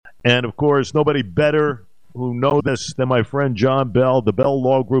And, of course, nobody better who know this than my friend John Bell, the Bell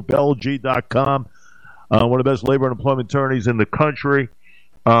Law Group, LG.com, one of the best labor and employment attorneys in the country.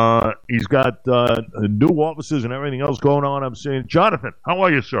 He's got new offices and everything else going on. I'm saying, Jonathan, how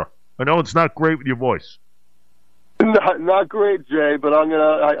are you, sir? I know it's not great with your voice. Not great, Jay, but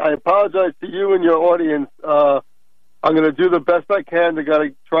I apologize to you and your audience. I'm gonna do the best I can to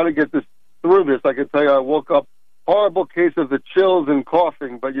try to get this through this. I can tell you, I woke up horrible case of the chills and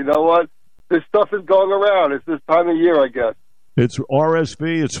coughing, but you know what? This stuff is going around. It's this time of year, I guess. It's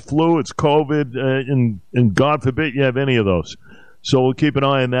RSV, it's flu, it's COVID, and God forbid you have any of those. So we'll keep an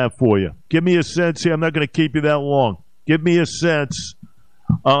eye on that for you. Give me a sense here. I'm not going to keep you that long. Give me a sense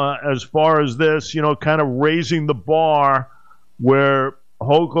as far as this, kind of raising the bar where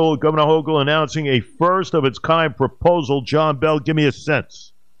Governor Hochul announcing a first-of-its-kind proposal. John Bell, give me a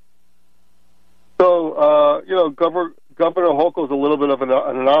sense. So, Governor Hochul is a little bit of an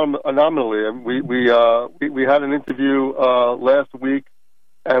anomaly. And we had an interview last week,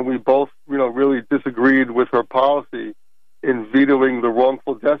 and we both, really disagreed with her policy in vetoing the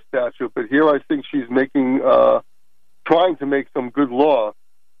wrongful death statute. But here I think she's trying to make some good law.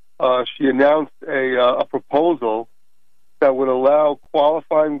 She announced a proposal that would allow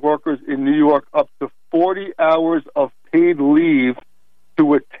qualifying workers in New York up to 40 hours of paid leave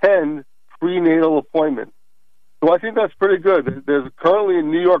to attend prenatal appointments. So I think that's pretty good. There's currently in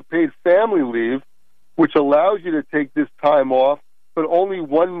New York paid family leave, which allows you to take this time off, but only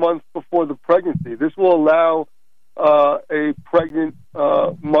 1 month before the pregnancy. This will allow a pregnant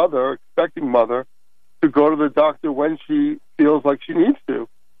expecting mother, to go to the doctor when she feels like she needs to.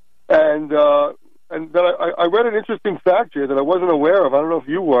 And then I read an interesting fact here that I wasn't aware of. I don't know if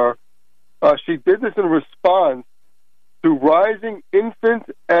you were. She did this in response to rising infant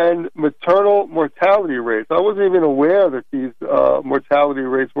and maternal mortality rates. I wasn't even aware that these mortality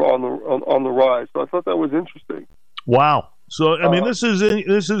rates were on the rise. So I thought that was interesting. Wow. So I mean, this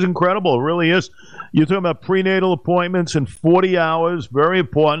is incredible. It really is. You're talking about prenatal appointments in 40 hours, very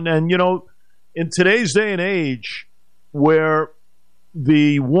important. And in today's day and age, where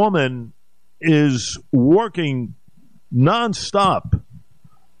the woman is working nonstop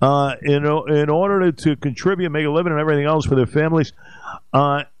in order to contribute, make a living, and everything else for their families,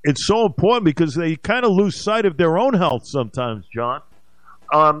 it's so important because they kind of lose sight of their own health sometimes, John.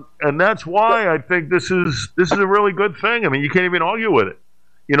 And that's why I think this is a really good thing. I mean, you can't even argue with it.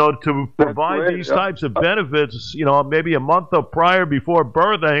 To provide these types of benefits, maybe a month or prior before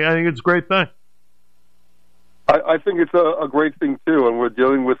birth, I think it's a great thing. I think it's a great thing, too, and we're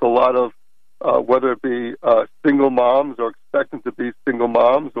dealing with a lot of, whether it be single moms or expecting to be single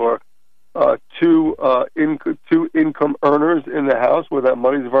moms or two income earners in the house where that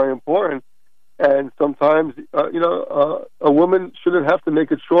money is very important. And sometimes, a woman shouldn't have to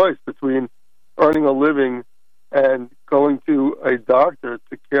make a choice between earning a living and going to a doctor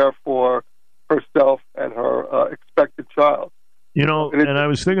to care for herself and her expected child. And I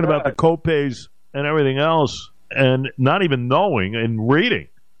was thinking about the copays and everything else, and not even knowing and reading,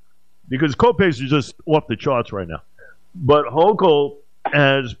 because copays are just off the charts right now. But Hochul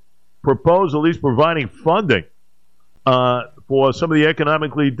has proposed at least providing funding for some of the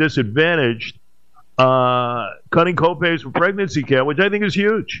economically disadvantaged, cutting copays for pregnancy care, which I think is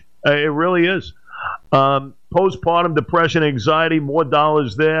huge. It really is. Postpartum depression, anxiety, more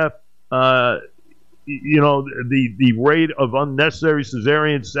dollars there. The rate of unnecessary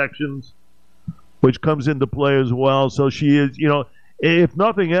cesarean sections, which comes into play as well. So she is, if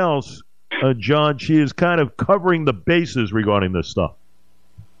nothing else, John, she is kind of covering the bases regarding this stuff.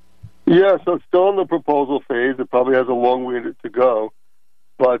 Yeah, so it's still in the proposal phase. It probably has a long way to go.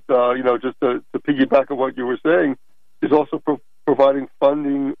 But, just to piggyback on what you were saying, she's also providing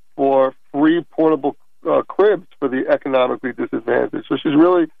funding for free portable cribs for the economically disadvantaged. So she's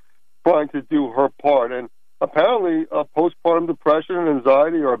really trying to do her part. And apparently, postpartum depression and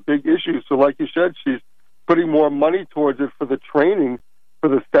anxiety are a big issue. So like you said, she's putting more money towards it for the training for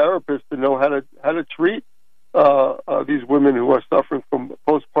the therapists to know how to treat these women who are suffering from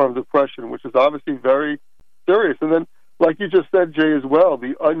postpartum depression, which is obviously very serious. And then, like you just said, Jay, as well,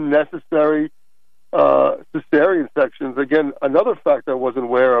 the unnecessary cesarean sections. Again, another fact I wasn't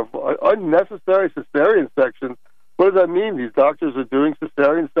aware of, unnecessary cesarean sections. What does that mean? These doctors are doing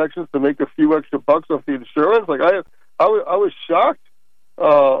cesarean sections to make a few extra bucks off the insurance? Like, I was shocked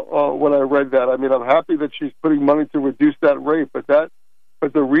when I read that. I mean, I'm happy that she's putting money to reduce that rate, but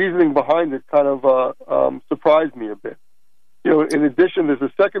the reasoning behind it kind of surprised me a bit. In addition, there's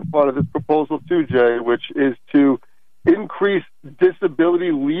a second part of this proposal too, Jay, which is to increase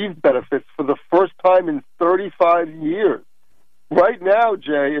disability leave benefits for the first time in 35 years. right now,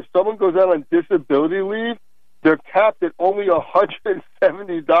 Jay, if someone goes out on disability leave, they're capped at only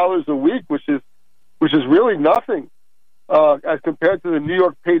 $170 a week, which is really nothing as compared to the New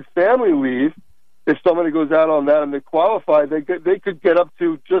York paid family leave. If somebody goes out on that and they qualify, they could get up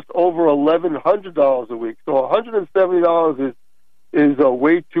to just over $1,100 a week. So $170 is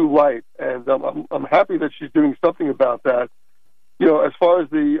way too light, and I'm happy that she's doing something about that. You know, as far as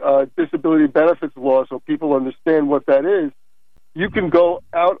the disability benefits law, so people understand what that is, you can go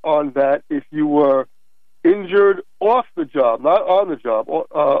out on that if you were injured off the job, not on the job.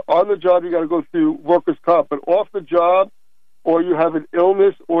 On the job, you got to go through workers' comp, but off the job, or you have an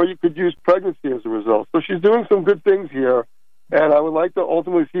illness, or you could use pregnancy as a result. So she's doing some good things here, and I would like to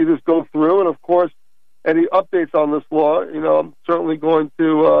ultimately see this go through. And of course, any updates on this law, you know, I'm certainly going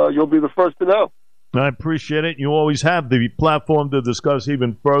to. You'll be the first to know. I appreciate it. You always have the platform to discuss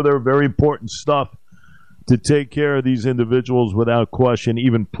even further. Very important stuff to take care of these individuals without question,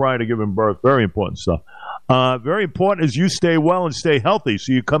 even prior to giving birth. Very important stuff. Very important is you stay well and stay healthy,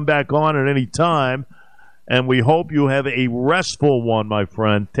 so you come back on at any time. And we hope you have a restful one, my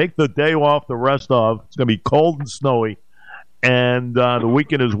friend. Take the day off to rest off. It's going to be cold and snowy, and the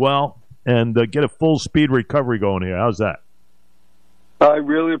weekend as well. And get a full-speed recovery going here. How's that? I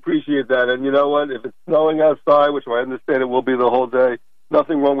really appreciate that. And you know what? If it's snowing outside, which I understand it will be the whole day,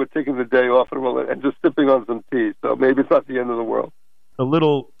 nothing wrong with taking the day off and just sipping on some tea. So maybe it's not the end of the world. A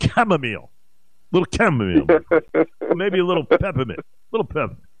little chamomile. Maybe a little peppermint.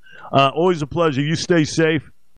 Always a pleasure. You stay safe.